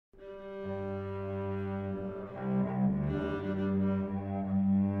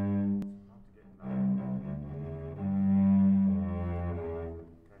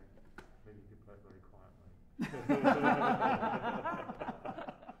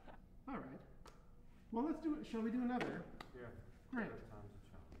Well, let's do it. Shall we do another? Yeah. Great.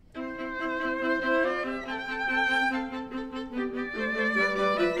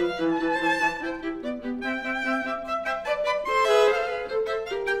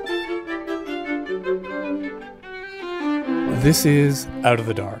 This is Out of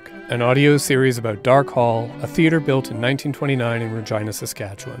the Dark, an audio series about Darke Hall, a theatre built in 1929 in Regina,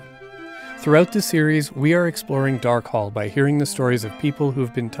 Saskatchewan. Throughout this series, we are exploring Darke Hall by hearing the stories of people who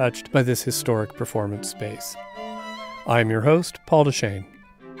have been touched by this historic performance space. I'm your host, Paul Deshane.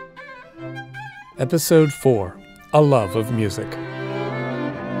 Episode 4, A Love of Music.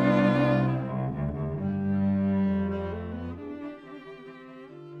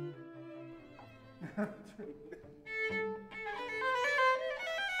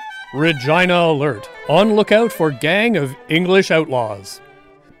 Regina alert! On lookout for gang of English outlaws.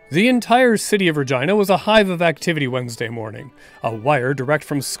 The entire city of Regina was a hive of activity Wednesday morning. A wire direct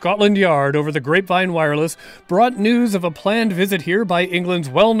from Scotland Yard over the Grapevine Wireless brought news of a planned visit here by England's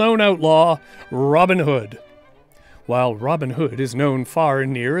well-known outlaw, Robin Hood. While Robin Hood is known far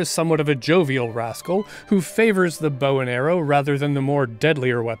and near as somewhat of a jovial rascal who favors the bow and arrow rather than the more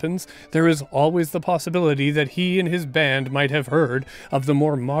deadlier weapons, there is always the possibility that he and his band might have heard of the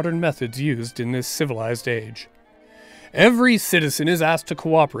more modern methods used in this civilized age. Every citizen is asked to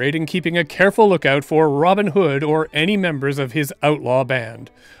cooperate in keeping a careful lookout for Robin Hood or any members of his outlaw band.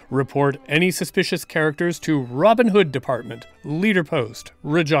 Report any suspicious characters to Robin Hood Department, Leader Post,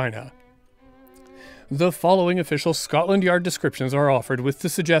 Regina. The following official Scotland Yard descriptions are offered with the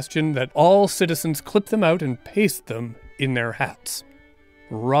suggestion that all citizens clip them out and paste them in their hats.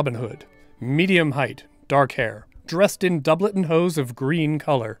 Robin Hood, medium height, dark hair, dressed in doublet and hose of green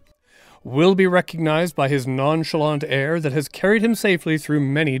color. Will be recognized by his nonchalant air that has carried him safely through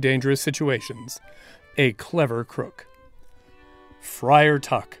many dangerous situations. A clever crook. Friar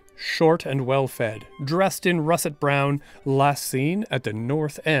Tuck, short and well-fed, dressed in russet brown, last seen at the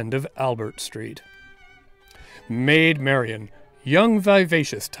north end of Albert Street. Maid Marian, young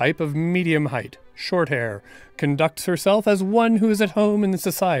vivacious type of medium height, short hair, conducts herself as one who is at home in the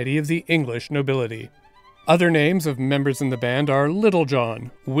society of the English nobility. Other names of members in the band are Little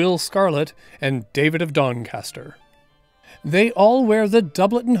John, Will Scarlet, and David of Doncaster. They all wear the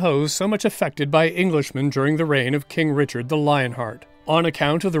doublet and hose so much affected by Englishmen during the reign of King Richard the Lionheart. On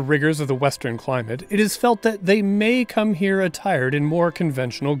account of the rigors of the western climate, it is felt that they may come here attired in more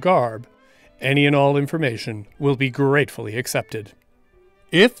conventional garb. Any and all information will be gratefully accepted.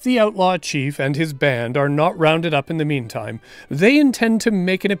 If the outlaw chief and his band are not rounded up in the meantime, they intend to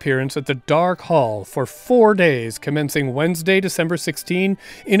make an appearance at the Darke Hall for 4 days, commencing Wednesday, December 16,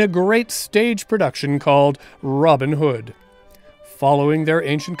 in a great stage production called Robin Hood. Following their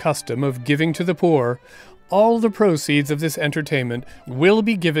ancient custom of giving to the poor, all the proceeds of this entertainment will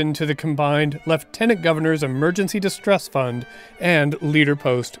be given to the combined Lieutenant Governor's Emergency Distress Fund and Leader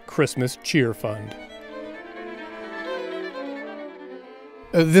Post Christmas Cheer Fund.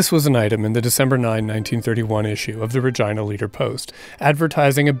 This was an item in the December 9, 1931 issue of the Regina Leader Post,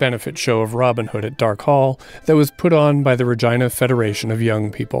 advertising a benefit show of Robin Hood at Darke Hall that was put on by the Regina Federation of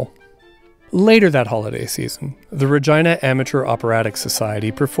Young People. Later that holiday season, the Regina Amateur Operatic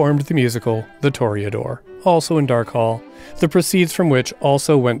Society performed the musical The Toreador, also in Darke Hall, the proceeds from which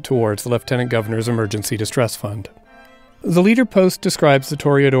also went towards the Lieutenant Governor's Emergency Distress Fund. The Leader Post describes The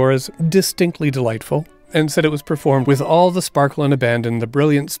Toreador as distinctly delightful, and said it was performed with all the sparkle and abandon the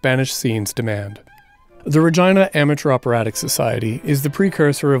brilliant Spanish scenes demand. The Regina Amateur Operatic Society is the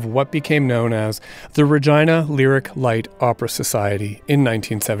precursor of what became known as the Regina Lyric Light Opera Society in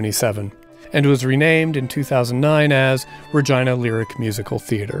 1977, and was renamed in 2009 as Regina Lyric Musical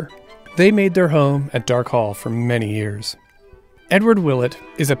Theatre. They made their home at Darke Hall for many years. Edward Willett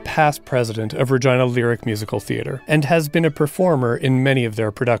is a past president of Regina Lyric Musical Theatre and has been a performer in many of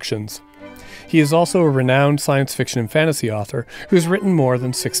their productions. He is also a renowned science fiction and fantasy author who's written more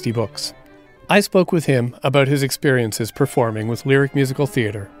than 60 books. I spoke with him about his experiences performing with Lyric Musical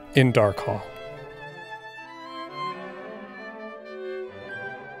Theatre in Darke Hall.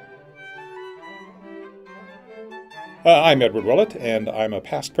 I'm Edward Willett, and I'm a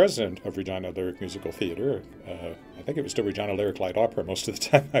past president of Regina Lyric Musical Theatre. I think it was still Regina Lyric Light Opera most of the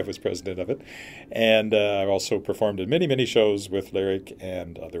time I was president of it. And I've also performed in many, many shows with Lyric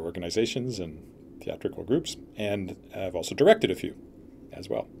and other organizations and theatrical groups. And I've also directed a few as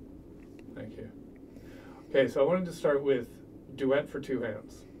well. Thank you. Okay, so I wanted to start with Duet for Two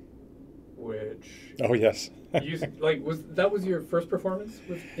Hands, which... Oh, yes. was your first performance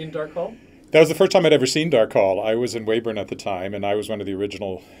in Darke Hall? That was the first time I'd ever seen Darke Hall. I was in Weyburn at the time, and I was one of the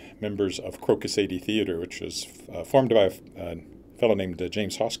original members of Crocus 80 Theatre, which was formed by a fellow named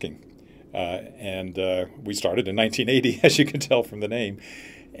James Hosking. And we started in 1980, as you can tell from the name.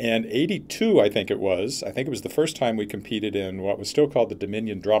 And 82, I think it was the first time we competed in what was still called the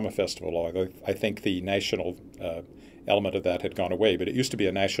Dominion Drama Festival. I think the national element of that had gone away, but it used to be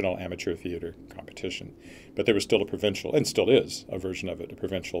a national amateur theater competition. But there was still a provincial, and still is a version of it, a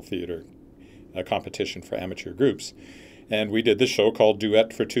provincial theater competition for amateur groups. And we did this show called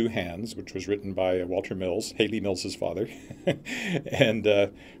Duet for Two Hands, which was written by Walter Mills, Haley Mills' father. And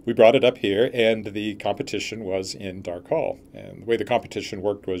we brought it up here, and the competition was in Darke Hall. And the way the competition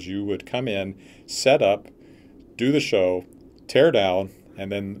worked was you would come in, set up, do the show, tear down,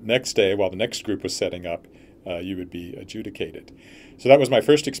 and then next day, while the next group was setting up, you would be adjudicated. So that was my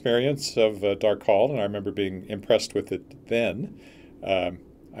first experience of Darke Hall, and I remember being impressed with it then.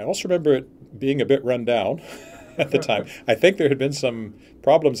 I also remember it being a bit run down at the time. I think there had been some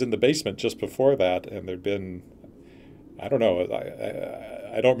problems in the basement just before that, and there'd been, I don't know,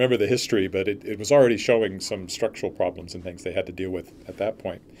 I don't remember the history, but it was already showing some structural problems and things they had to deal with at that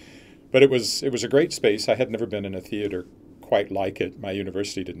point. But it was a great space. I had never been in a theater quite like it. My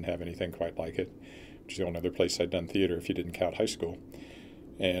university didn't have anything quite like it, which is the only other place I'd done theater if you didn't count high school.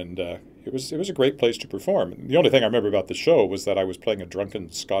 And it was a great place to perform. The only thing I remember about the show was that I was playing a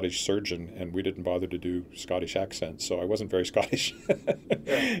drunken Scottish surgeon, and we didn't bother to do Scottish accents, so I wasn't very Scottish.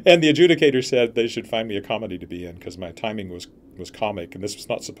 And the adjudicator said they should find me a comedy to be in because my timing was comic, and this was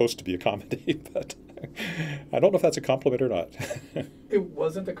not supposed to be a comedy. But I don't know if that's a compliment or not. It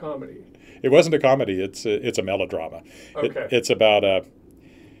wasn't a comedy. It wasn't a comedy. It's a melodrama. Okay. It's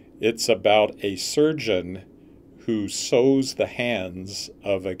about a surgeon who sews the hands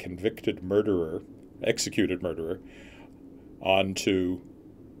of a convicted murderer, executed murderer, onto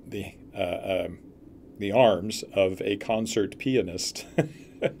the arms of a concert pianist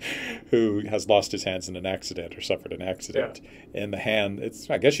who has lost his hands in an accident or suffered an accident. Yeah. And the hand, it's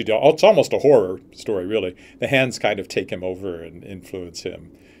almost a horror story, really. The hands kind of take him over and influence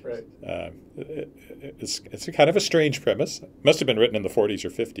him. Right. It's a kind of a strange premise. It must have been written in the 40s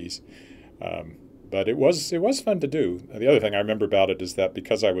or 50s. But it was fun to do. The other thing I remember about it is that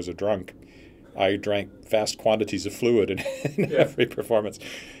because I was a drunk, I drank vast quantities of fluid in every performance.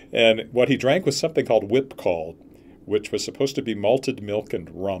 And what he drank was something called whip call, which was supposed to be malted milk and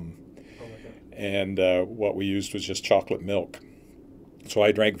rum. Oh my God. And what we used was just chocolate milk. So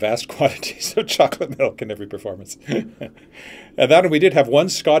I drank vast quantities of chocolate milk in every performance. And then we did have one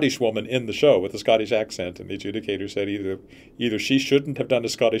Scottish woman in the show with a Scottish accent, and the adjudicator said either she shouldn't have done a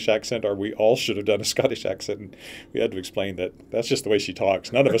Scottish accent or we all should have done a Scottish accent. And we had to explain that that's just the way she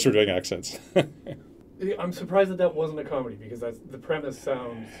talks. None of us were doing accents. I'm surprised that wasn't a comedy because the premise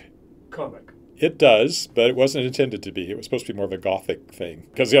sounds comic. It does, but it wasn't intended to be. It was supposed to be more of a gothic thing.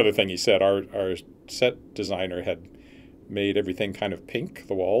 Because the other thing he said, our set designer had made everything kind of pink.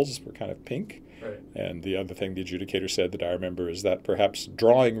 The walls were kind of pink. Right. And the other thing the adjudicator said that I remember is that perhaps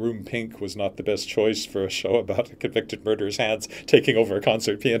drawing room pink was not the best choice for a show about a convicted murderer's hands taking over a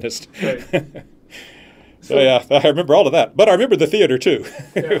concert pianist. Right. So yeah, I remember all of that. But I remember the theater too.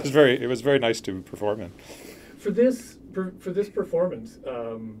 Yeah. It was very nice to perform in. For this performance,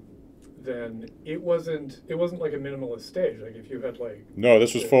 then it wasn't like a minimalist stage. Like if you had like no,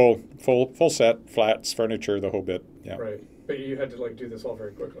 this was full set, flats, furniture, the whole bit. Yeah. Right, but you had to like do this all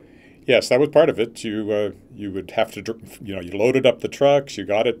very quickly. Yes, that was part of it. You would have to, you loaded up the trucks, you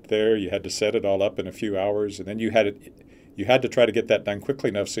got it there, you had to set it all up in a few hours, and then you had to try to get that done quickly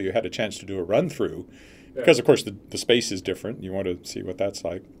enough so you had a chance to do a run through, because of course the space is different. You want to see what that's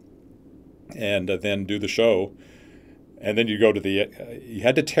like, and then do the show, and then you go to you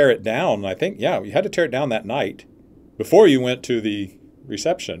had to tear it down. I think you had to tear it down that night before you went to the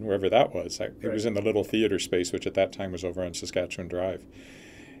reception, wherever that was. It was in the little theater space, which at that time was over on Saskatchewan Drive.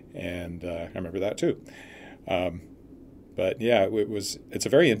 And I remember that too. But yeah, it's a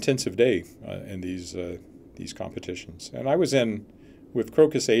very intensive day in these competitions. And I was with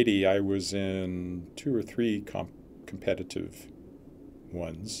Crocus 80, I was in 2 or 3 competitive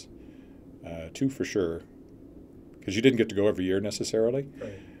ones, 2 for sure, because you didn't get to go every year necessarily.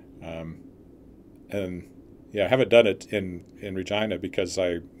 Right. And yeah, I haven't done it in Regina because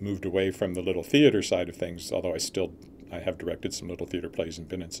I moved away from the little theater side of things, although I have directed some little theater plays and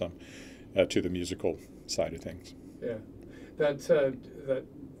been in some, to the musical side of things. Yeah, that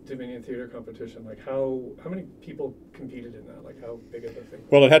Dominion Theater competition, like how many people competed in that? Like how big of a thing?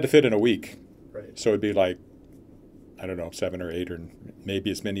 Well, it had to fit in a week. Right. So it'd be like, I don't know, 7 or 8 or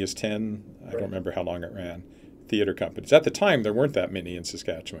maybe as many as 10. I don't remember how long it ran. Theater companies. At the time, there weren't that many in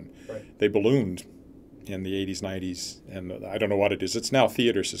Saskatchewan. Right. They ballooned in the 80s, 90s, and I don't know what it is. It's now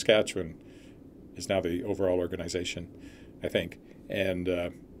Theater Saskatchewan. Is now the overall organization, I think. And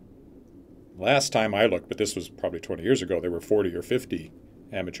last time I looked, but this was probably 20 years ago, there were 40 or 50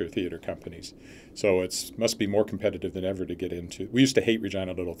 amateur theater companies. So it must be more competitive than ever to get into. We used to hate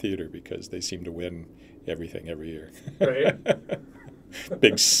Regina Little Theater because they seem to win everything every year. Right.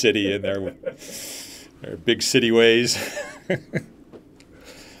 Big city in there with their big city ways.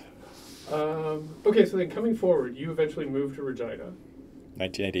 Okay, so then coming forward, you eventually moved to Regina.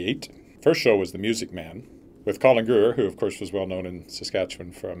 1988. First show was The Music Man with Colin Greer, who of course was well known in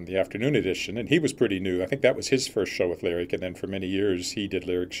Saskatchewan from the afternoon edition, and he was pretty new. I think that was his first show with lyric, and then for many years he did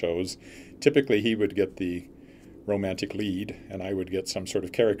lyric shows. Typically he would get the romantic lead, and I would get some sort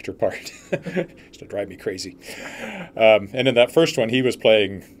of character part. Used to drive me crazy. And in that first one, he was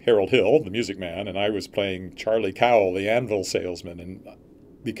playing Harold Hill, the music man, and I was playing Charlie Cowell, the anvil salesman. And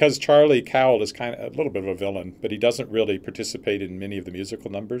because Charlie Cowell is kind of a little bit of a villain, but he doesn't really participate in many of the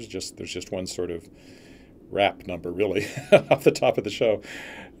musical numbers. There's just one sort of rap number, really, off the top of the show.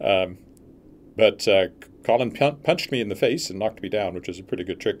 But Colin punched me in the face and knocked me down, which was a pretty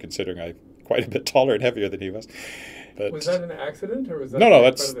good trick considering I'm quite a bit taller and heavier than he was. But was that an accident, or was that no?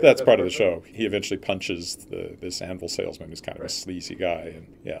 That's part of the show. He eventually punches this anvil salesman, who's kind of a sleazy guy, and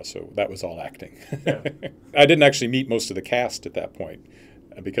yeah, so that was all acting. Yeah. I didn't actually meet most of the cast at that point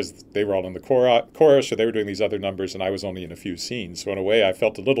because they were all in the chorus, or they were doing these other numbers, and I was only in a few scenes. So in a way, I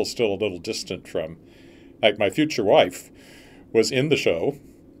felt still a little distant from, like, my future wife was in the show,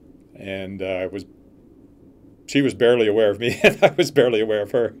 and she was barely aware of me, and I was barely aware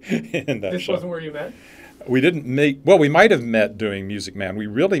of her in that show. This wasn't where you met? We didn't meet. Well, we might have met doing Music Man. We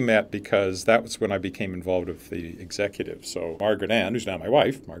really met because that was when I became involved with the executive. So Margaret Ann, who's now my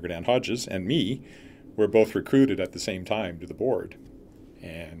wife, Margaret Ann Hodges, and me were both recruited at the same time to the board.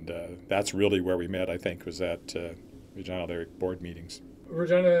 And that's really where we met, I think, was at Regina Lyric board meetings.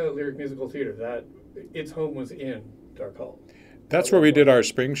 Regina Lyric Musical Theater, its home was in Darke Hall. That's where we did our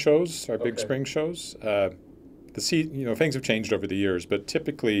spring shows, our big spring shows. Things have changed over the years, but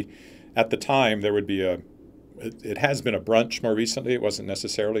typically at the time there would be it has been a brunch more recently. It wasn't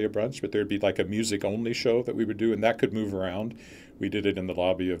necessarily a brunch, but there'd be like a music-only show that we would do, and that could move around. We did it in the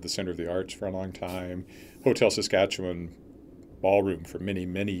lobby of the Center of the Arts for a long time, Hotel Saskatchewan Ballroom for many,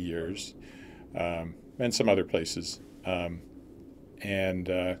 many years, and some other places. And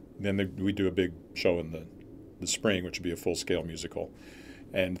then we'd do a big show in the spring, which would be a full-scale musical.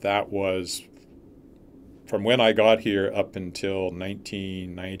 And that was, from when I got here up until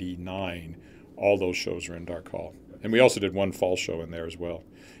 1999, all those shows were in Darke Hall. And we also did one fall show in there as well.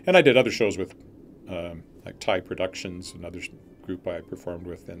 And I did other shows with like Thai Productions, another group I performed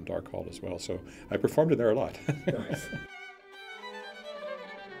with in Darke Hall as well. So I performed in there a lot. Nice.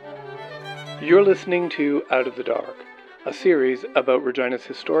 You're listening to Out of the Dark, a series about Regina's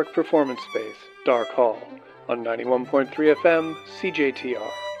historic performance space, Darke Hall, on 91.3 FM,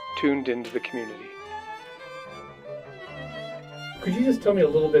 CJTR, tuned into the community. Could you just tell me a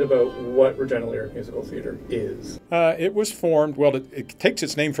little bit about what Regina Lyric Musical Theater is? It was formed, well, it takes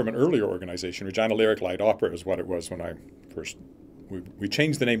its name from an earlier organization. Regina Lyric Light Opera is what it was when I first, we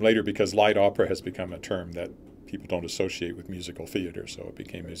changed the name later because light opera has become a term that people don't associate with musical theater, so it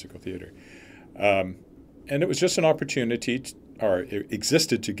became musical theater. And it was just an opportunity, it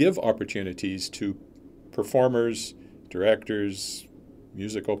existed to give opportunities to performers, directors,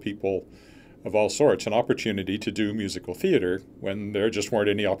 musical people of all sorts, an opportunity to do musical theater when there just weren't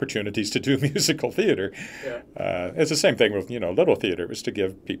any opportunities to do musical theater. Yeah. It's the same thing with, Little Theater. It was to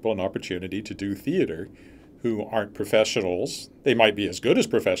give people an opportunity to do theater who aren't professionals. They might be as good as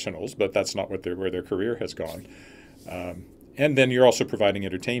professionals, but that's not where their career has gone. And then you're also providing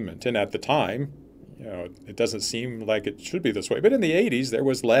entertainment. And at the time, it doesn't seem like it should be this way. But in the 80s, there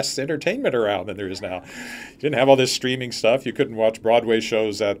was less entertainment around than there is now. You didn't have all this streaming stuff. You couldn't watch Broadway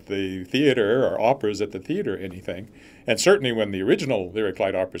shows at the theater or operas at the theater, anything. And certainly when the original Lyric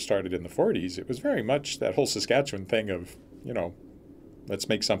Light Opera started in the 40s, it was very much that whole Saskatchewan thing of, let's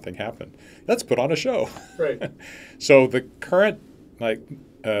make something happen. Let's put on a show. Right. So the current,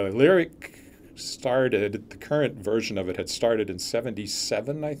 Lyric started, the current version of it had started in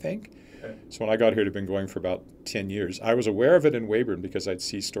 77, I think. Okay. So when I got here, it had been going for about 10 years. I was aware of it in Weyburn because I'd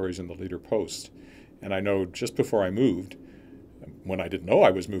see stories in the Leader Post. And I know just before I moved, when I didn't know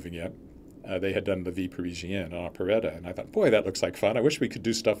I was moving yet, they had done the Vie Parisienne, an operetta. And I thought, boy, that looks like fun. I wish we could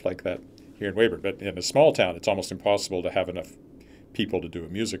do stuff like that here in Weyburn. But in a small town, it's almost impossible to have enough people to do a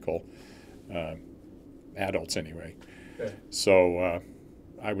musical, adults anyway. Okay. So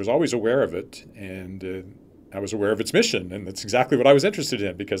I was always aware of it, and I was aware of its mission, and that's exactly what I was interested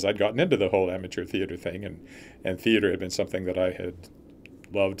in because I'd gotten into the whole amateur theater thing, and theater had been something that I had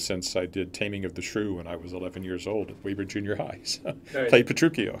loved since I did Taming of the Shrew when I was 11 years old at Weber Junior High. So Nice. played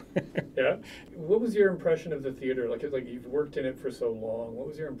Petruchio. Yeah. What was your impression of the theater? Like you've worked in it for so long. What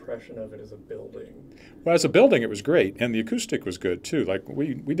was your impression of it as a building? Well, as a building, it was great, and the acoustic was good too. Like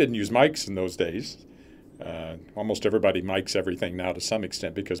we didn't use mics in those days. Almost everybody mics everything now to some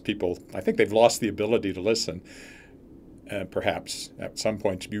extent because people, I think they've lost the ability to listen. Perhaps at some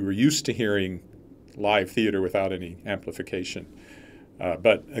point you were used to hearing live theater without any amplification.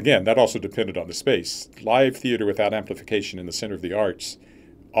 But again, that also depended on the space. Live theater without amplification in the Center of the Arts,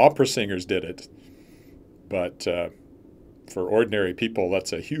 opera singers did it. But for ordinary people,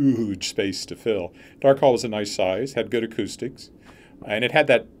 that's a huge space to fill. Darke Hall was a nice size, had good acoustics, and it had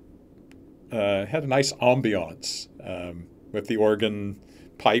that had a nice ambiance with the organ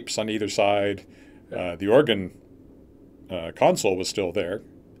pipes on either side. The organ console was still there.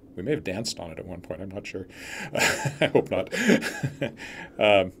 We may have danced on it at one point. I'm not sure. I hope not.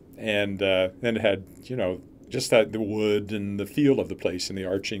 And then it had, just the wood and the feel of the place and the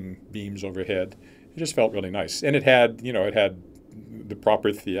arching beams overhead. It just felt really nice. And it had the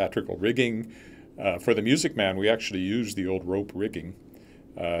proper theatrical rigging. For the Music Man, we actually used the old rope rigging.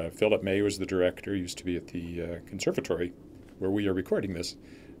 Philip Mame was the director. He used to be at the conservatory where we are recording this.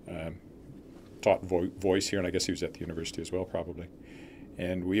 Taught voice here, and I guess he was at the university as well, probably.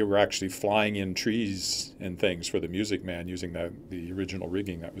 And we were actually flying in trees and things for the Music Man using the original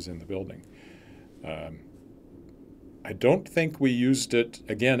rigging that was in the building. I don't think we used it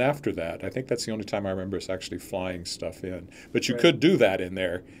again after that. I think that's the only time I remember us actually flying stuff in. But you could do that in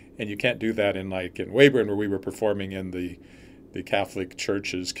there, and you can't do that in Weyburn, where we were performing in the Catholic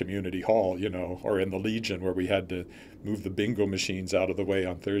Church's community hall, or in the Legion, where we had to move the bingo machines out of the way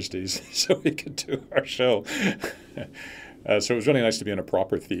on Thursdays so we could do our show. So it was really nice to be in a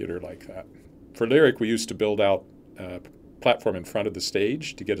proper theater like that. For Lyric, we used to build out a platform in front of the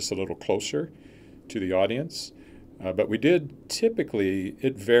stage to get us a little closer to the audience. But we did typically,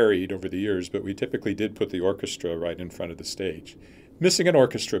 it varied over the years, but we typically did put the orchestra right in front of the stage. Missing an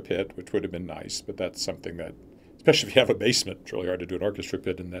orchestra pit, which would have been nice, but that's something that, especially if you have a basement, it's really hard to do an orchestra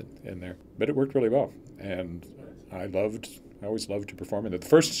pit in there. But it worked really well, and I always loved to perform in it. The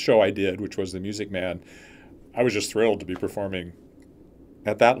first show I did, which was The Music Man, I was just thrilled to be performing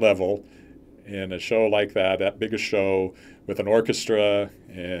at that level in a show like that big a show with an orchestra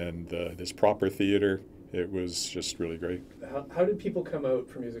and this proper theater. It was just really great. How did people come out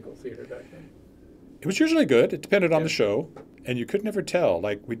for musical theater back then? It was usually good. It depended on the show, and you could never tell.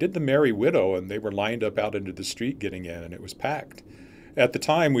 Like, we did The Merry Widow, and they were lined up out into the street getting in, and it was packed. At the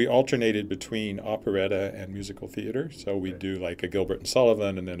time, we alternated between operetta and musical theater, so we'd do like a Gilbert and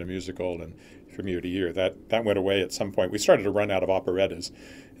Sullivan and then a musical, and from year to year. That went away at some point. We started to run out of operettas,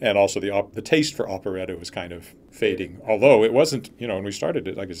 and also the taste for operetta was kind of fading. Although it wasn't, when we started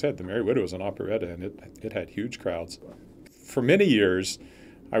it, like I said, The Merry Widow was an operetta, and it had huge crowds. For many years,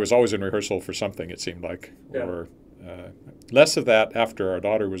 I was always in rehearsal for something, it seemed like, or less of that after our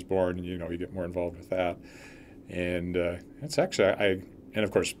daughter was born. You get more involved with that. And that's actually, and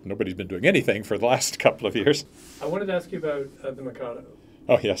of course, nobody's been doing anything for the last couple of years. I wanted to ask you about the Mikado.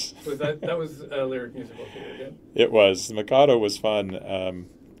 Oh, yes. Was that was a Lyric musical theater, yeah? It was. The Mikado was fun.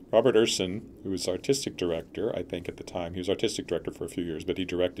 Robert Urson, who was artistic director, I think at the time, he was artistic director for a few years, but he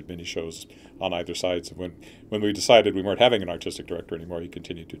directed many shows on either sides. When we decided we weren't having an artistic director anymore, he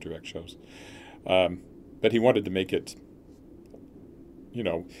continued to direct shows. But he wanted to make it,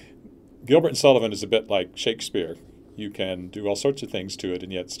 Gilbert and Sullivan is a bit like Shakespeare. You can do all sorts of things to it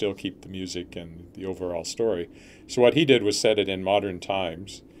and yet still keep the music and the overall story. So what he did was set it in modern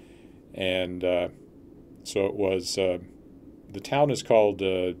times. And so it was, the town is called,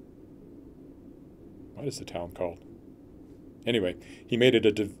 what is the town called? Anyway, he made it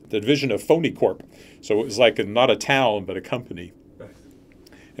the division of Phony Corp. So it was like not a town, but a company.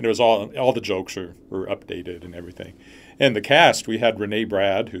 And it was all the jokes were updated and everything. And the cast, we had Renee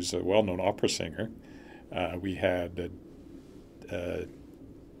Brad, who's a well-known opera singer. We had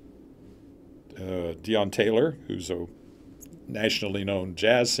Dion Taylor, who's a nationally known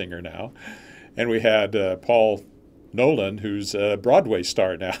jazz singer now. And we had Paul Nolan, who's a Broadway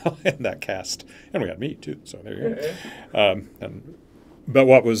star now in that cast. And we had me, too, so there you go. But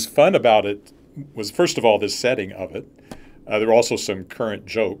what was fun about it was, first of all, this setting of it. There were also some current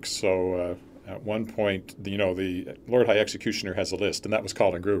jokes. So at one point, the Lord High Executioner has a list, and that was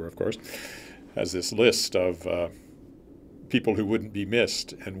Colin Gruber, of course, has this list of people who wouldn't be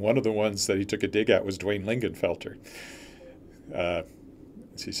missed. And one of the ones that he took a dig at was Dwayne Lingenfelter.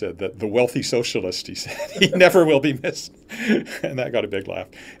 He said that the wealthy socialist, he said, he never will be missed. And that got a big laugh.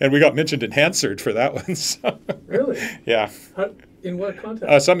 And we got mentioned in Hansard for that one. So. Really? Yeah. In what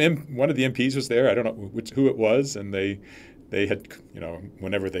context? One of the MPs was there. I don't know who it was, and they had,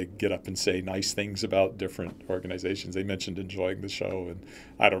 whenever they get up and say nice things about different organizations, they mentioned enjoying the show, and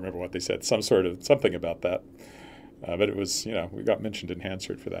I don't remember what they said. Something about that. But it was, we got mentioned in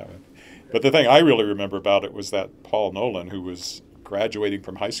Hansard for that one. But the thing I really remember about it was that Paul Nolan, who was graduating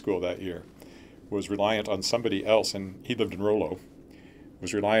from high school that year, was reliant on somebody else, and he lived in Rollo,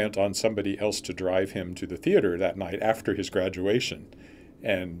 was reliant on somebody else to drive him to the theater that night after his graduation.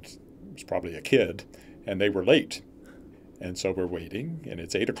 And he was probably a kid, and they were late. And so we're waiting, and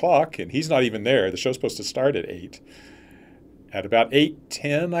it's 8 o'clock, and he's not even there. The show's supposed to start at 8. At about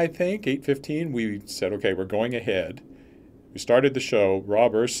 8:10, I think, 8:15, we said, okay, we're going ahead. We started the show.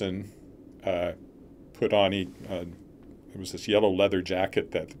 Rob Urson put on, it was this yellow leather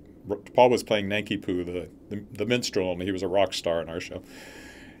jacket that Paul was playing Nanki Poo, the minstrel, only he was a rock star in our show.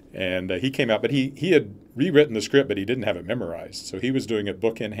 And he came out, but he had rewritten the script, but he didn't have it memorized. So he was doing it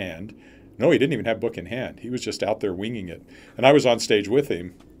book in hand. No, he didn't even have book in hand. He was just out there winging it. And I was on stage with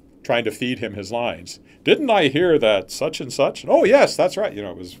him, trying to feed him his lines. Didn't I hear that such and such? Oh, yes, that's right.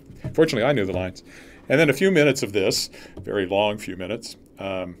 It was, fortunately, I knew the lines. And then a few minutes of this, very long few minutes,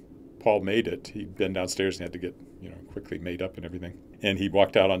 Paul made it. He'd been downstairs and had to get, quickly made up and everything. And he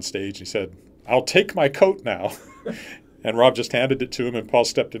walked out on stage. He said, "I'll take my coat now." And Rob just handed it to him, and Paul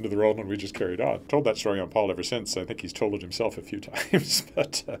stepped into the role, and we just carried on. I've told that story on Paul ever since. I think he's told it himself a few times.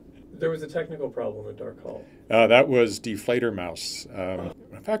 But there was a technical problem at Darke Hall. That was Deflator Mouse.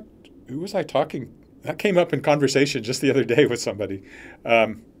 In fact, who was I talking? That came up in conversation just the other day with somebody.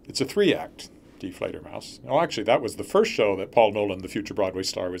 It's a 3-act, Deflator Mouse. Oh, actually, that was the first show that Paul Nolan, the future Broadway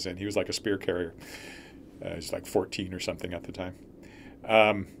star, was in. He was like a spear carrier. He was like 14 or something at the time.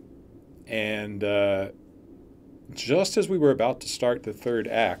 Just as we were about to start the 3rd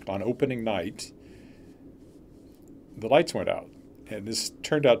act on opening night, the lights went out. And this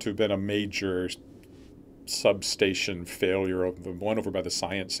turned out to have been a major substation failure of the one over by the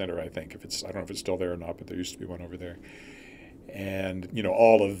Science Center, I think. I don't know if it's still there or not, but there used to be one over there. And,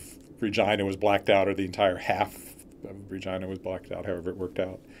 all of Regina was blacked out, or the entire half of Regina was blacked out, however it worked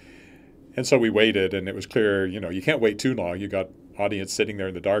out. And so we waited, and it was clear, you can't wait too long. You got audience sitting there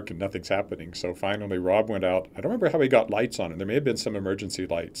in the dark and nothing's happening. So finally Rob went out. I don't remember how he got lights on it. There may have been some emergency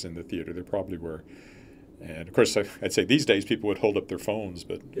lights in the theater. There probably were. And of course, I'd say these days people would hold up their phones,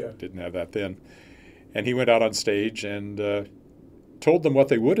 but didn't have that then. And he went out on stage and told them what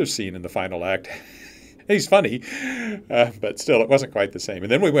they would have seen in the final act. He's funny, but still, it wasn't quite the same.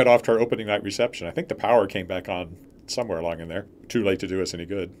 And then we went off to our opening night reception. I think the power came back on somewhere along in there. Too late to do us any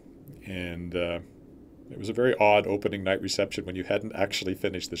good. And it was a very odd opening night reception when you hadn't actually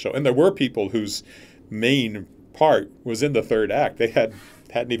finished the show. And there were people whose main part was in the 3rd act. They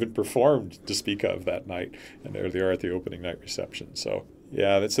hadn't even performed to speak of that night, and there they are at the opening night reception. So,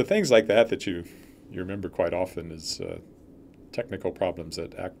 yeah, it's the things like that you remember quite often as technical problems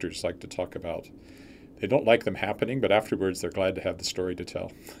that actors like to talk about. They don't like them happening, but afterwards they're glad to have the story to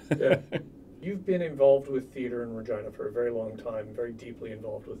tell. Yeah. You've been involved with theater in Regina for a very long time, very deeply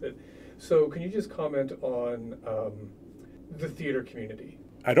involved with it. So can you just comment on the theater community?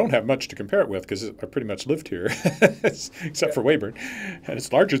 I don't have much to compare it with because I pretty much lived here, except for Weyburn. And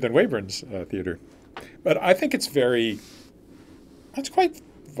it's larger than Weyburn's theater. But I think it's quite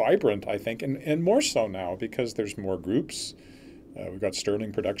vibrant, I think, and more so now because there's more groups. We've got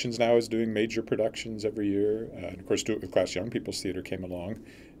Sterling Productions now is doing major productions every year. And of course, Do It With Class Young People's Theater came along.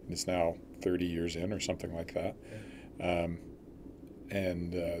 And it's now 30 years in or something like that.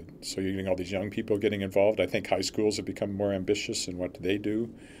 So you're getting all these young people getting involved. I think high schools have become more ambitious in what they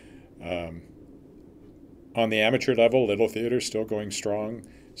do. On the amateur level, Little Theater still going strong,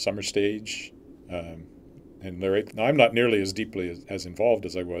 Summer Stage, and Lyric. Now, I'm not nearly as deeply as involved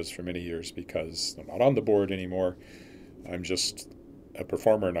as I was for many years because I'm not on the board anymore. I'm just a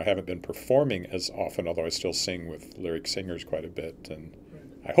performer, and I haven't been performing as often, although I still sing with lyric singers quite a bit. And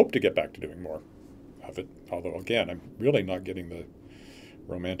I hope to get back to doing more of it, although, again, I'm really not getting the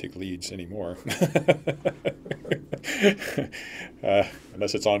romantic leads anymore.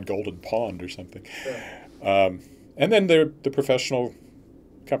 Unless it's on Golden Pond or something. Yeah. And then the professional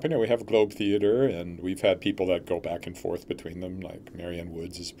company. We have Globe Theater, and we've had people that go back and forth between them, like Marianne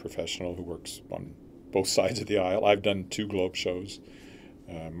Woods is a professional who works on both sides of the aisle. I've done 2 Globe shows.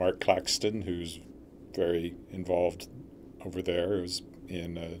 Mark Claxton, who's very involved over there, was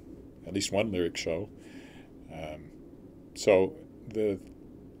in at least one lyric show. So there's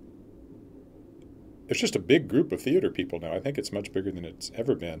just a big group of theater people now. I think it's much bigger than it's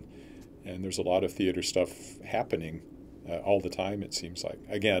ever been. And there's a lot of theater stuff happening all the time, it seems like.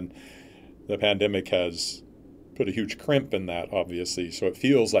 Again, the pandemic has put a huge crimp in that, obviously. So it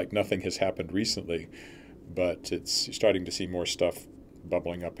feels like nothing has happened recently, but you're starting to see more stuff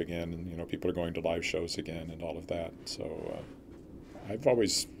bubbling up again, and people are going to live shows again and all of that. So I've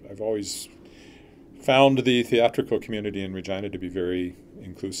always found the theatrical community in Regina to be very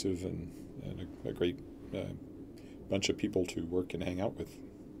inclusive and a great bunch of people to work and hang out with.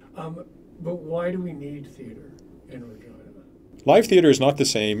 But why do we need theater in Regina? Live theater is not the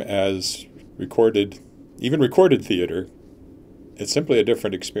same as recorded theater. It's simply a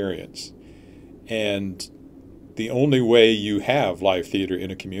different experience. And the only way you have live theater in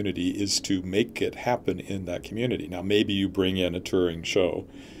a community is to make it happen in that community. Now, maybe you bring in a touring show,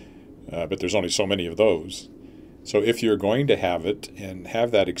 but there's only so many of those. So if you're going to have it and have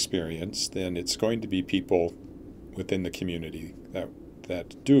that experience, then it's going to be people within the community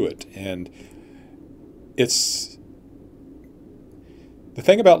that do it. And it's the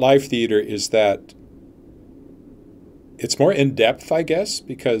thing about live theater is that it's more in depth, I guess,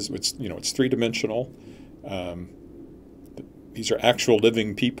 because it's three-dimensional. These are actual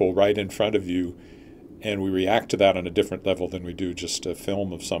living people right in front of you, and we react to that on a different level than we do just a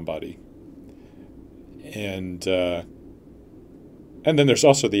film of somebody. And then there's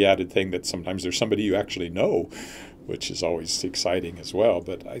also the added thing that sometimes there's somebody you actually know, which is always exciting as well.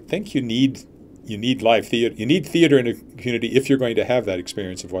 But I think you need live theater. You need theater in a community if you're going to have that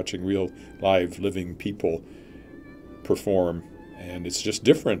experience of watching real, live, living people perform. And it's just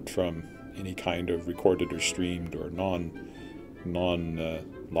different from any kind of recorded or streamed or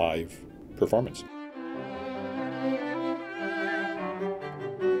non-live performance.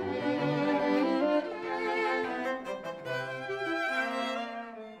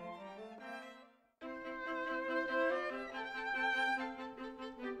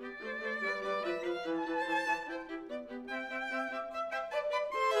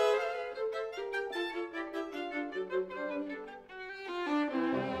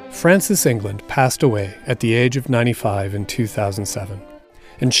 Frances England passed away at the age of 95 in 2007,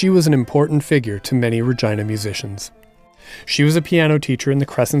 and she was an important figure to many Regina musicians. She was a piano teacher in the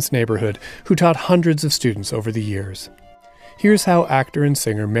Crescents neighborhood who taught hundreds of students over the years. Here's how actor and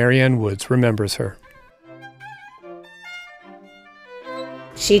singer Marianne Woods remembers her.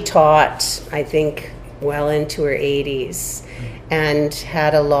 She taught, I think, well into her 80s and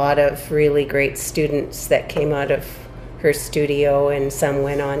had a lot of really great students that came out of her studio, and some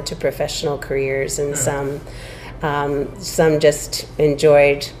went on to professional careers, and some just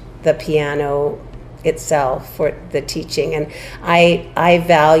enjoyed the piano itself for the teaching. And I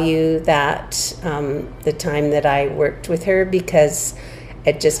value that, the time that I worked with her, because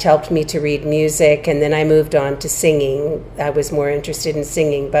it just helped me to read music, and then I moved on to singing. I was more interested in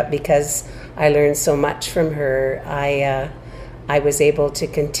singing, but because I learned so much from her, I was able to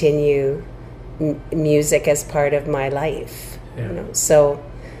continue music as part of my life. So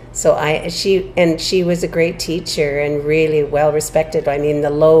she was a great teacher and really well respected. I mean, the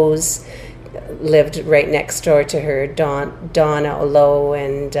Lows lived right next door to her. Donna Lowe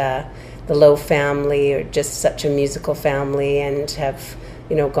and the Lowe family are just such a musical family and have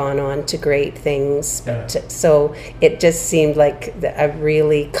gone on to great things. So it just seemed like a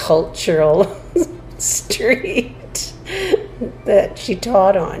really cultural street that she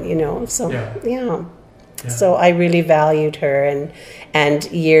taught on, so So I really valued her,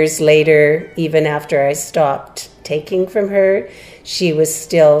 and years later, even after I stopped taking from her, she was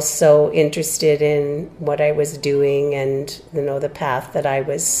still so interested in what I was doing and the path that I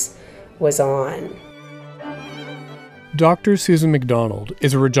was on. Dr. Susan McDonald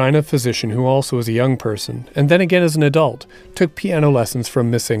is a Regina physician who also as a young person, and then again as an adult, took piano lessons from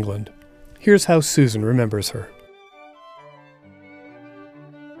Miss England. Here's how Susan remembers her.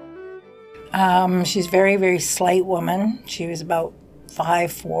 She's a very, very slight woman. She was about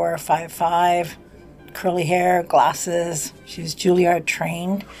 5'4", 5'5", curly hair, glasses. She was Juilliard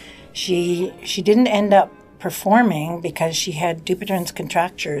trained. She didn't end up performing because she had Dupuytren's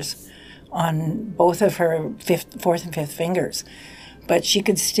contractures on both of her fourth and fifth fingers. But she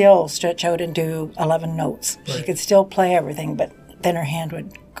could still stretch out and do 11 notes. Right. She could still play everything, but then her hand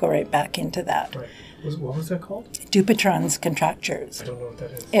would go right back into that. Right. What was that called? Dupuytren's contractures. I don't know what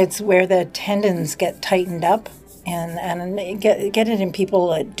that is. It's where the tendons get tightened up and get it in people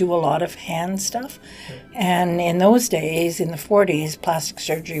that do a lot of hand stuff. Right. And in those days, in the 40s, plastic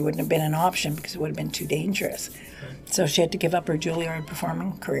surgery wouldn't have been an option because it would have been too dangerous. Right. So she had to give up her Juilliard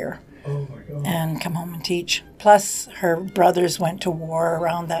performing career. Oh my God. And come home and teach. Plus, her brothers went to war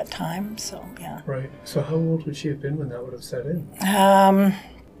around that time, so yeah. Right. So how old would she have been when that would have set in?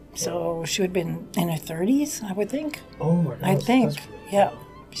 So she would have been in her 30s, I would think. Oh my God. I think, yeah.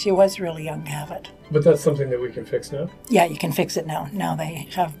 She was really young to have it. But that's something that we can fix now? Yeah, you can fix it now. Now they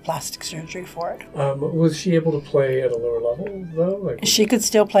have plastic surgery for it. Was she able to play at a lower level, though? She could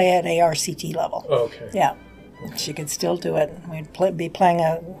still play at ARCT level. Oh, okay. Yeah, she could still do it. We'd be playing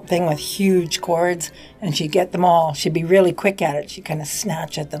a thing with huge chords, and she'd get them all. She'd be really quick at it. She'd kind of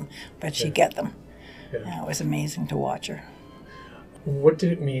snatch at them, but she'd get them. Yeah, it was amazing to watch her. What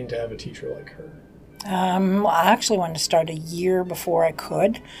did it mean to have a teacher like her? I actually wanted to start a year before I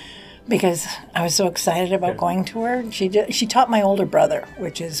could because I was so excited about going to her. She taught my older brother,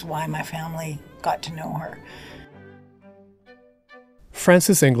 which is why my family got to know her.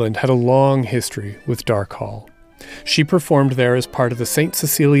 Frances England had a long history with Darke Hall. She performed there as part of the St.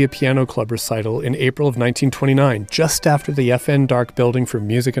 Cecilia Piano Club recital in April of 1929, just after the FN Darke Building for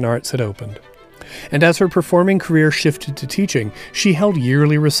Music and Arts had opened. And as her performing career shifted to teaching, she held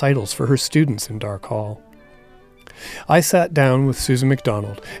yearly recitals for her students in Darke Hall. I sat down with Susan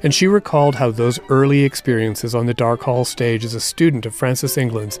MacDonald, and she recalled how those early experiences on the Darke Hall stage as a student of Frances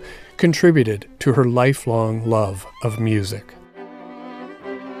England's contributed to her lifelong love of music.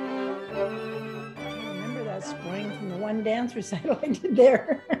 Dance recital I did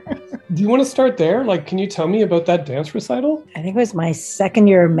there. Do you want to start there? Can you tell me about that dance recital? I think it was my second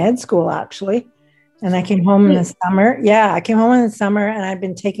year of med school, actually. And I came home in the summer. Yeah, I came home in the summer, and I'd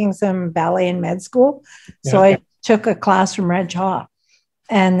been taking some ballet in med school. So I took a class from Reg Haw.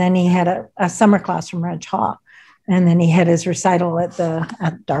 And then he had a summer class from Reg Haw. And then he had his recital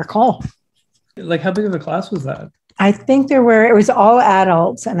at Darke Hall. How big of a class was that? I think it was all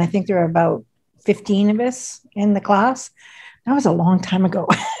adults. And I think there were about 15 of us in the class. That was a long time ago.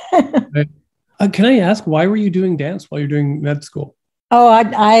 Can I ask, why were you doing dance while you're doing med school? Oh,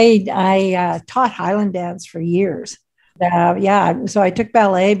 I taught Highland dance for years. So I took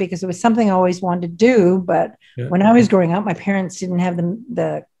ballet because it was something I always wanted to do. But when I was growing up, my parents didn't have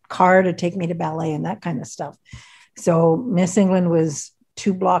the car to take me to ballet and that kind of stuff. So Miss England was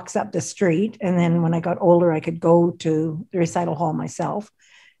 2 blocks up the street. And then when I got older, I could go to the recital hall myself.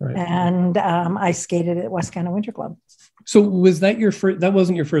 Right. And I skated at West Canada Winter Club. So was that your first? That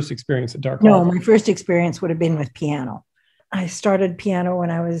wasn't your first experience at Darke Hall? No, my first experience would have been with piano. I started piano when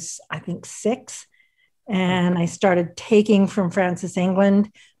I was, I think, 6, and I started taking from Frances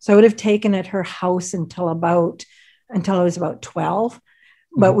England. So I would have taken at her house until I was about 12.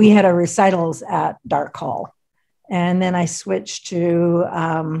 But we had our recitals at Darke Hall, and then I switched to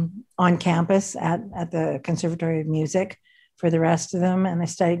on campus at the Conservatory of Music for the rest of them. And I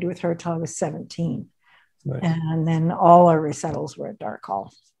studied with her till I was 17. Nice. And then all our recitals were at Darke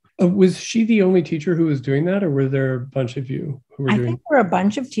Hall. Was she the only teacher who was doing that, or were there a bunch of you who were doing it? I think there were a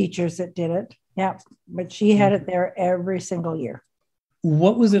bunch of teachers that did it. Yeah. But she had it there every single year.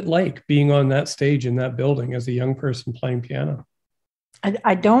 What was it like being on that stage in that building as a young person playing piano?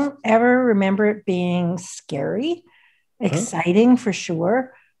 I don't ever remember it being scary, exciting for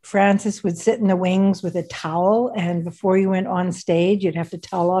sure. Frances would sit in the wings with a towel, and before you went on stage, you'd have to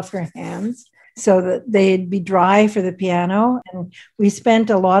towel off your hands so that they'd be dry for the piano. And we spent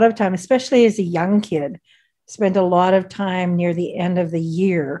a lot of time, especially as a young kid, spent a lot of time near the end of the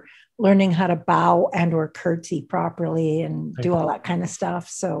year learning how to bow and or curtsy properly and do all that kind of stuff.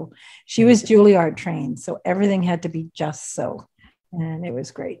 So she was Juilliard trained, so everything had to be just so. And it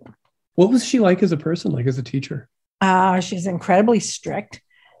was great. What was she like as a person, like as a teacher? She's incredibly strict.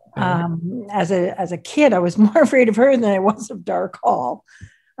 As a kid, I was more afraid of her than I was of Darke Hall.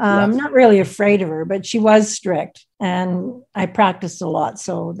 Not really afraid of her, but she was strict, and I practiced a lot,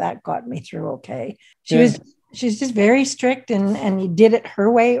 so that got me through okay. She's just very strict, and you did it her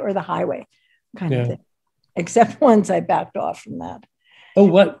way or the highway kind of thing. Except once I backed off from that. Oh,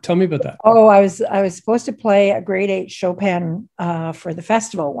 what? Tell me about that. Oh, I was supposed to play a grade 8 Chopin for the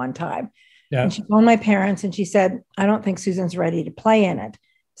festival one time. Yeah. And she phoned my parents and she said, I don't think Susan's ready to play in it.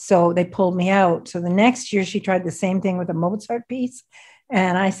 So they pulled me out. So the next year she tried the same thing with a Mozart piece.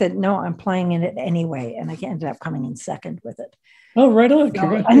 And I said, no, I'm playing in it anyway. And I ended up coming in second with it. Oh, right on.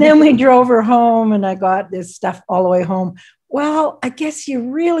 So, and then we drove her home and I got this stuff all the way home. Well, I guess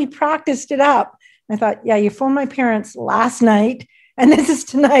you really practiced it up. I thought, yeah, you phoned my parents last night and this is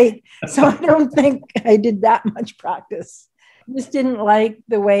tonight. So I don't think I did that much practice. I just didn't like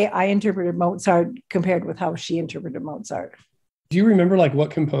the way I interpreted Mozart compared with how she interpreted Mozart. Do you remember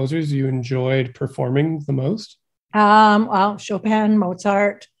what composers you enjoyed performing the most? Well, Chopin,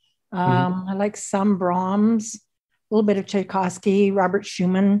 Mozart. I like some Brahms, a little bit of Tchaikovsky, Robert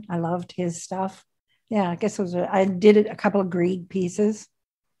Schumann. I loved his stuff. Yeah, I guess I did a couple of Grieg pieces.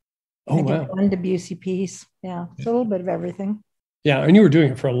 Oh, I did one Debussy piece. Yeah, it's a little bit of everything. Yeah, and you were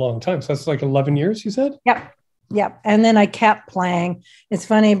doing it for a long time. So that's 11 years, you said? Yep. Yep. And then I kept playing. It's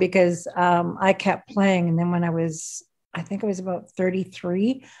funny because I kept playing. And then when I think I was about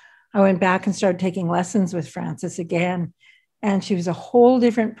 33, I went back and started taking lessons with Frances again. And she was a whole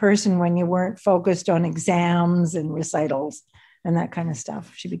different person when you weren't focused on exams and recitals and that kind of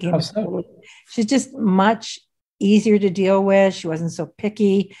stuff. She became, she's just much easier to deal with. She wasn't so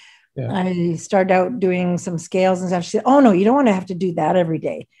picky. Yeah. I started out doing some scales and stuff. She said, oh no, you don't want to have to do that every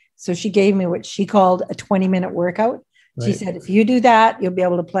day. So she gave me what she called a 20-minute workout. Right. She said, if you do that, you'll be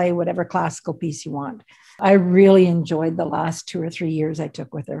able to play whatever classical piece you want. I really enjoyed the last 2 or 3 years I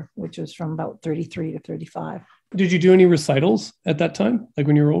took with her, which was from about 33 to 35. Did you do any recitals at that time, like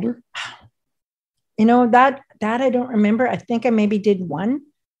when you were older? You know, that I don't remember. I think I maybe did one.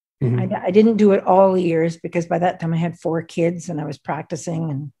 Mm-hmm. I didn't do it all the years because by that time I had 4 kids and I was practicing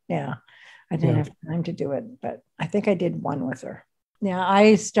and I didn't have time to do it. But I think I did one with her. Yeah,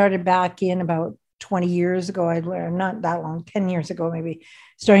 I started back in about 20 years ago. I learned, not that long, 10 years ago, maybe,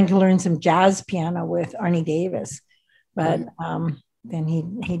 starting to learn some jazz piano with Arnie Davis. But then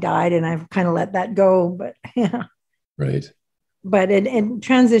he died and I've kind of let that go. But yeah. Right. But it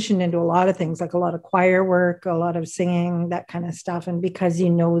transitioned into a lot of things, like a lot of choir work, a lot of singing, that kind of stuff. And because you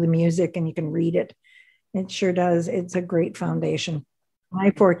know the music and you can read it, it sure does. It's a great foundation.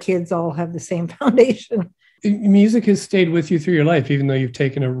 My 4 kids all have the same foundation. Music has stayed with you through your life, even though you've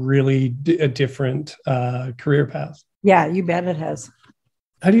taken a really different career path. Yeah, you bet it has.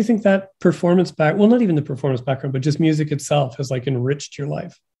 How do you think that not even the performance background, but just music itself has like enriched your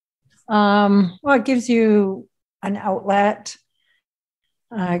life? Well, it gives you an outlet.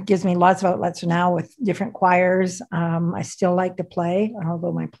 It gives me lots of outlets now with different choirs. I still like to play,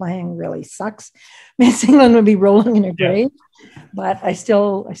 although my playing really sucks. Miss England would be rolling in her grave, but I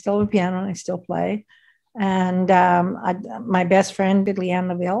still have a piano and I still play. And my best friend,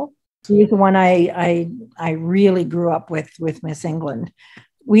 Leanne Laville, she's the one I really grew up with Miss England.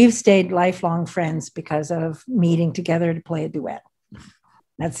 We've stayed lifelong friends because of meeting together to play a duet.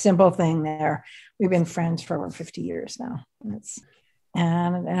 That simple thing there. We've been friends for over 50 years now.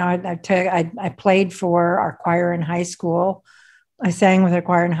 I played for our choir in high school. I sang with our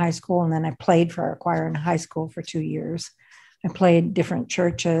choir in high school, and then I played for our choir in high school for 2 years. I played different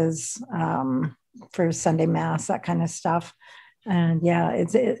churches for Sunday Mass, that kind of stuff. And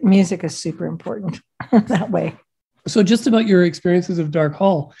music is super important that way. So just about your experiences of Darke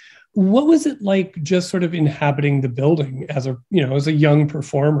Hall, what was it like just sort of inhabiting the building as a young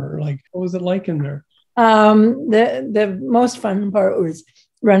performer? Like, what was it like in there? The most fun part was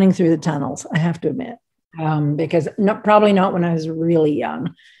running through the tunnels, I have to admit, because probably not when I was really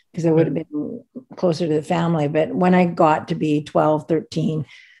young, because I would have been closer to the family. But when I got to be 12, 13,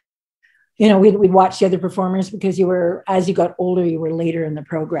 we'd watch the other performers because as you got older, you were later in the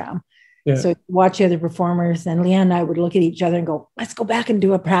program. Yeah. So watch the other performers, and Leanne and I would look at each other and go, let's go back and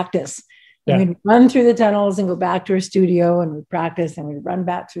do a practice. Yeah. And we'd run through the tunnels and go back to our studio and we'd practice and we'd run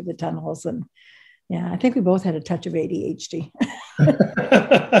back through the tunnels. And I think we both had a touch of ADHD. And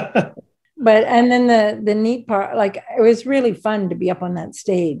then the neat part, like, it was really fun to be up on that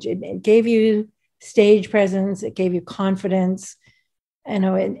stage. It gave you stage presence. It gave you confidence.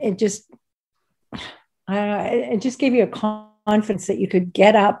 It just gave you a confidence that you could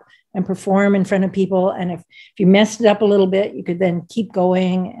get up and perform in front of people. And if you messed it up a little bit, you could then keep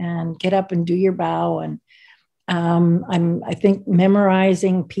going and get up and do your bow. And I think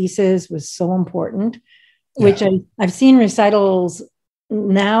memorizing pieces was so important, which I've seen recitals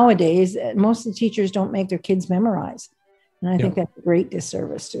nowadays. Most of the teachers don't make their kids memorize. And I think that's a great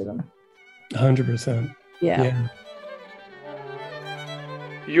disservice to them. 100%. Yeah.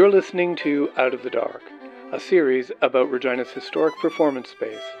 You're listening to Out of the Dark, a series about Regina's historic performance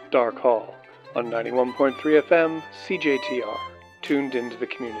space, Darke Hall, on 91.3 FM CJTR, tuned into the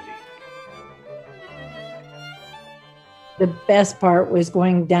community. The best part was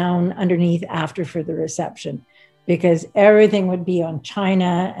going down underneath after for the reception, because everything would be on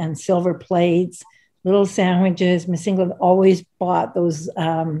china and silver plates, little sandwiches. Miss England always bought those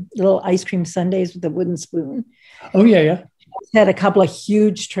little ice cream sundaes with a wooden spoon. Oh, yeah. Had a couple of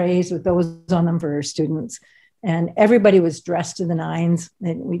huge trays with those on them for her students. And everybody was dressed to the nines.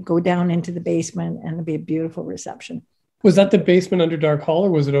 And we'd go down into the basement and it'd be a beautiful reception. Was that the basement under Darke Hall,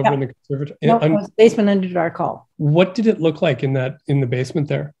 or was it over in the conservatory? No, it was basement under Darke Hall. What did it look like in the basement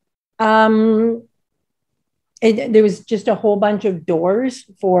there? There was just a whole bunch of doors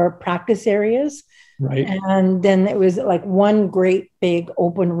for practice areas. Right. And then it was like one great big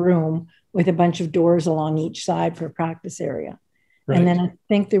open room with a bunch of doors along each side for a practice area. Right. And then I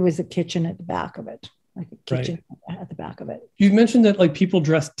think there was a kitchen at the back of it, like a kitchen at the back of it. You mentioned that like people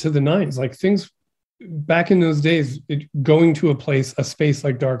dressed to the nines, like things back in those days, going to a space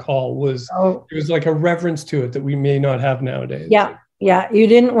like Darke Hall was, it was like a reverence to it that we may not have nowadays. Yeah. You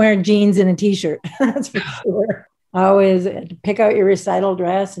didn't wear jeans and a t-shirt. That's for sure. I always had to pick out your recital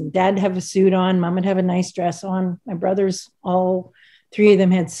dress, and Dad would have a suit on. Mom would have a nice dress on. My brothers, all three of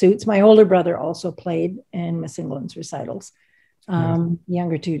them had suits. My older brother also played in Miss England's recitals. The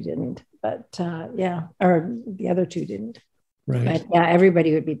younger two didn't, but or the other two didn't. Right. But yeah,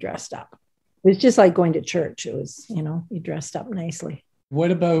 everybody would be dressed up. It was just like going to church. It was, you dressed up nicely.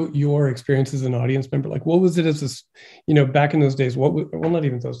 What about your experience as an audience member? Like, what was it as this, back in those days, not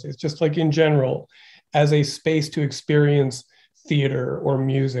even those days, just like in general, as a space to experience theater or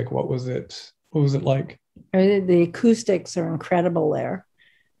music, what was it like? The acoustics are incredible there.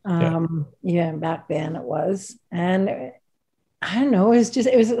 Back then it was. And I don't know,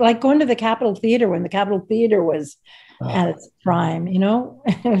 it was like going to the Capitol Theater when the Capitol Theater was at its prime,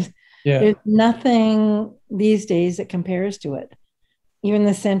 There's nothing these days that compares to it. Even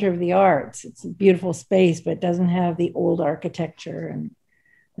the Center of the Arts, it's a beautiful space, but it doesn't have the old architecture and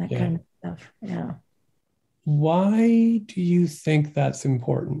that kind of stuff. Yeah. Why do you think that's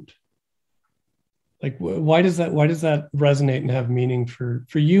important? Like, why does that resonate and have meaning for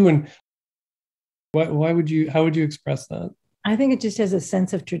you? And how would you express that? I think it just has a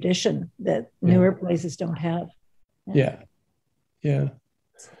sense of tradition that newer places don't have. Yeah.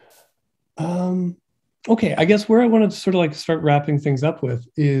 Okay, I guess where I wanted to sort of like start wrapping things up with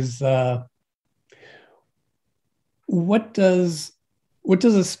is what does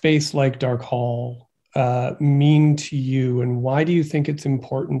a space like Darke Hall mean to you, and why do you think it's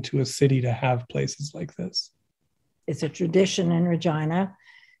important to a city to have places like this? It's a tradition in Regina.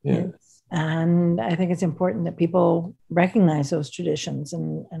 Yeah. And I think it's important that people recognize those traditions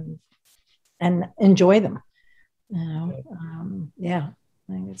and enjoy them. I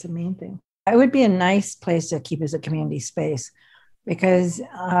think it's the main thing. It would be a nice place to keep as a community space, because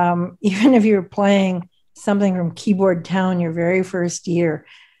even if you're playing something from Keyboard Town your very first year,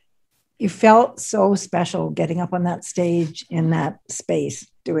 you felt so special getting up on that stage in that space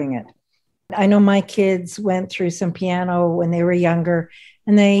doing it. I know my kids went through some piano when they were younger,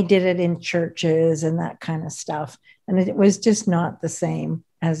 and they did it in churches and that kind of stuff. And it was just not the same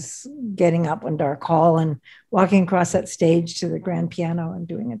as getting up on Darke Hall and walking across that stage to the grand piano and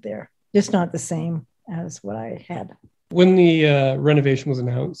doing it there. Just not the same as what I had. When the renovation was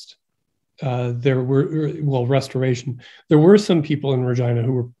announced, restoration, there were some people in Regina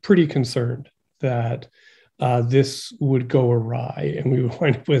who were pretty concerned that this would go awry and we would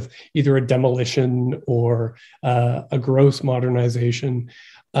wind up with either a demolition or a gross modernization.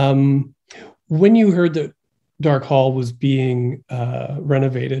 When you heard that Darke Hall was being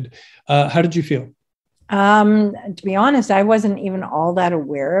renovated, how did you feel? To be honest, I wasn't even all that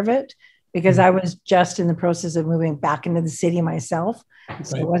aware of it, because I was just in the process of moving back into the city myself.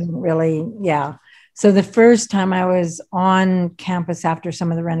 So it wasn't really, So the first time I was on campus after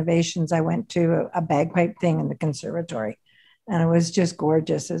some of the renovations, I went to a bagpipe thing in the conservatory, and it was just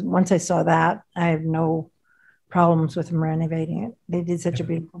gorgeous. Once I saw that, I have no problems with them renovating it. They did such a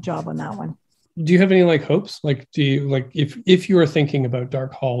beautiful job on that one. Do you have any hopes? Do you if you are thinking about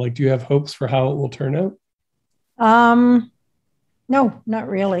Darke Hall, do you have hopes for how it will turn out? No, not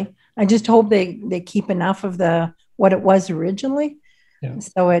really. I just hope they keep enough of what it was originally. Yeah.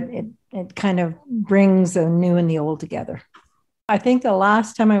 So it kind of brings the new and the old together. I think the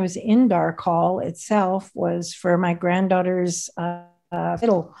last time I was in Darke Hall itself was for my granddaughter's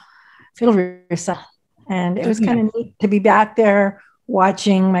fiddle recital. And it was kind of neat to be back there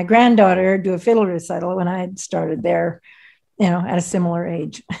watching my granddaughter do a fiddle recital when I had started there, at a similar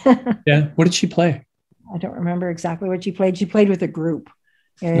age. Yeah. What did she play? I don't remember exactly what she played. She played with a group.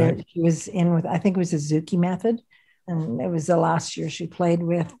 Nice. She was in with, I think it was a Zuki method. And it was the last year she played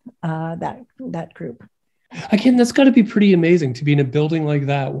with that group. Again, that's got to be pretty amazing to be in a building like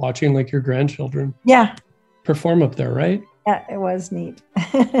that, watching your grandchildren perform up there, right? Yeah, it was neat.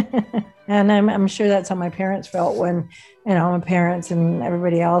 And I'm sure that's how my parents felt when, my parents and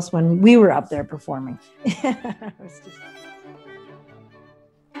everybody else, when we were up there performing.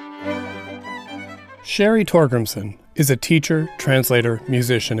 Sherry Torgrimson is a teacher, translator,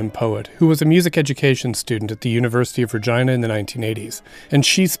 musician, and poet who was a music education student at the University of Regina in the 1980s, and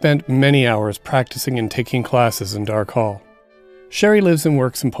she spent many hours practicing and taking classes in Darke Hall. Sherry lives and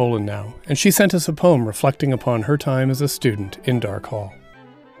works in Poland now, and she sent us a poem reflecting upon her time as a student in Darke Hall.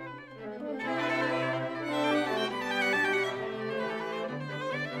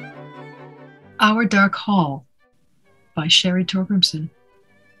 Our Darke Hall by Sherry Torgrimson.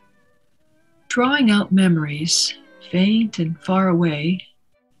 Drawing out memories, faint and far away,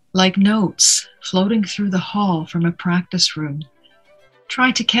 like notes floating through the hall from a practice room.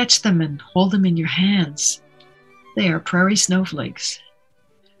 Try to catch them and hold them in your hands. They are prairie snowflakes.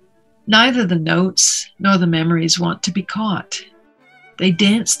 Neither the notes nor the memories want to be caught. They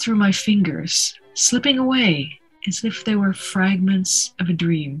dance through my fingers, slipping away as if they were fragments of a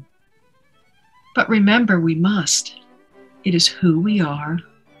dream. But remember, we must. It is who we are,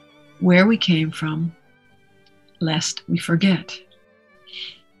 where we came from, lest we forget.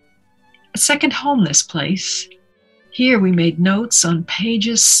 A second home, this place. Here we made notes on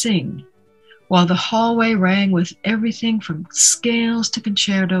pages sing, while the hallway rang with everything from scales to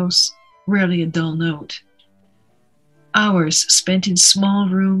concertos, rarely a dull note. Hours spent in small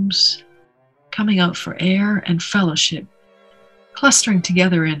rooms, coming out for air and fellowship, clustering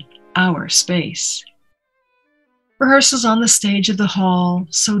together in our space. Rehearsals on the stage of the hall,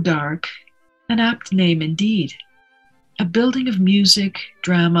 so dark, an apt name indeed. A building of music,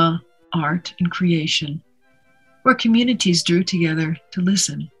 drama, art, and creation, where communities drew together to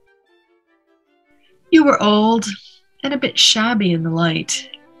listen. You were old and a bit shabby in the light,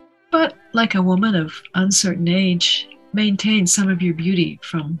 but like a woman of uncertain age, maintained some of your beauty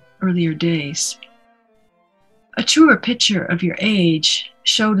from earlier days. A truer picture of your age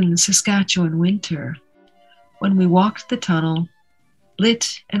showed in the Saskatchewan winter, when we walked the tunnel,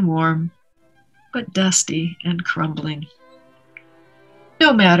 lit and warm, but dusty and crumbling.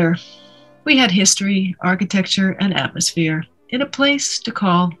 No matter, we had history, architecture, and atmosphere in a place to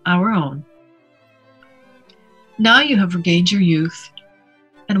call our own. Now you have regained your youth,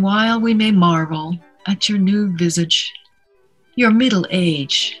 and while we may marvel at your new visage, your middle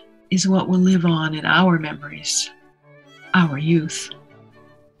age is what will live on in our memories, our youth.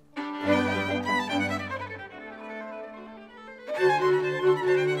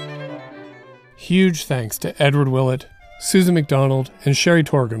 Huge thanks to Edward Willett, Susan MacDonald, and Sherry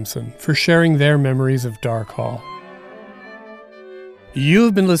Torgrimson for sharing their memories of Darke Hall. You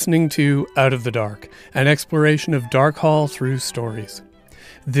have been listening to Out of the Dark, an exploration of Darke Hall through stories.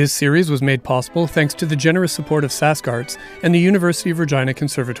 This series was made possible thanks to the generous support of Sask Arts and the University of Regina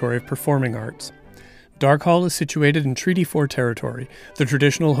Conservatory of Performing Arts. Darke Hall is situated in Treaty 4 territory, the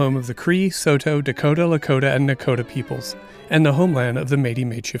traditional home of the Cree, Saulteaux, Dakota, Lakota, and Nakota peoples, and the homeland of the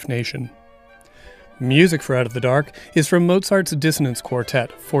Métis-Méchif Nation. Music for Out of the Dark is from Mozart's Dissonance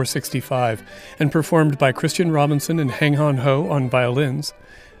Quartet, 465, and performed by Christian Robinson and Hang Han Ho on violins,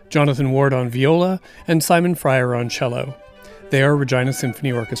 Jonathan Ward on viola, and Simon Fryer on cello. They are Regina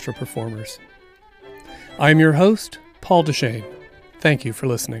Symphony Orchestra performers. I'm your host, Paul Deshane. Thank you for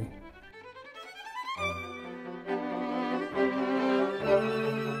listening.